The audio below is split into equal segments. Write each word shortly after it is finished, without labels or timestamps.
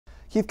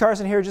Keith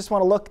Carson here. Just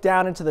want to look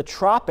down into the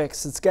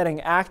tropics. It's getting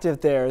active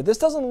there. This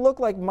doesn't look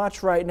like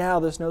much right now.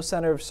 There's no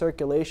center of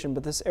circulation,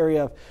 but this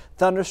area of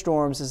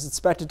thunderstorms is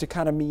expected to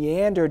kind of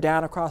meander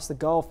down across the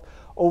Gulf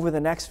over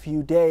the next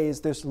few days.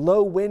 There's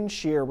low wind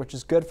shear, which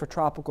is good for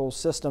tropical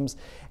systems,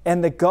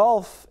 and the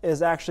Gulf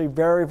is actually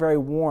very, very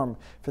warm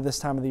for this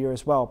time of the year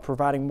as well,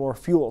 providing more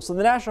fuel. So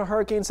the National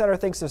Hurricane Center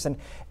thinks there's an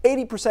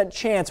 80%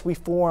 chance we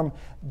form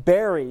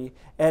Barry,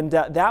 and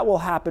that will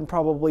happen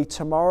probably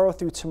tomorrow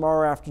through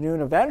tomorrow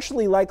afternoon,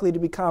 eventually likely to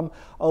become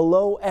a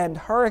low-end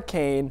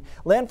hurricane.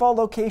 Landfall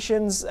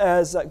locations,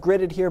 as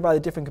gridded here by the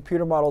different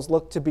computer models,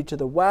 look to be to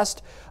the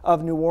west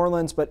of New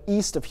Orleans, but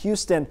east of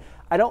Houston.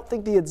 I don't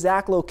think the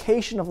exact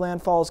location of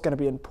landfall is going to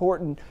be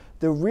important.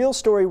 The real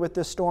story with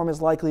this storm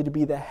is likely to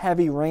be the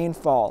heavy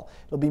rainfall.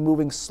 It'll be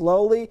moving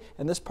slowly,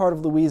 and this part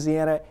of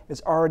Louisiana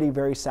is already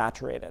very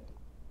saturated.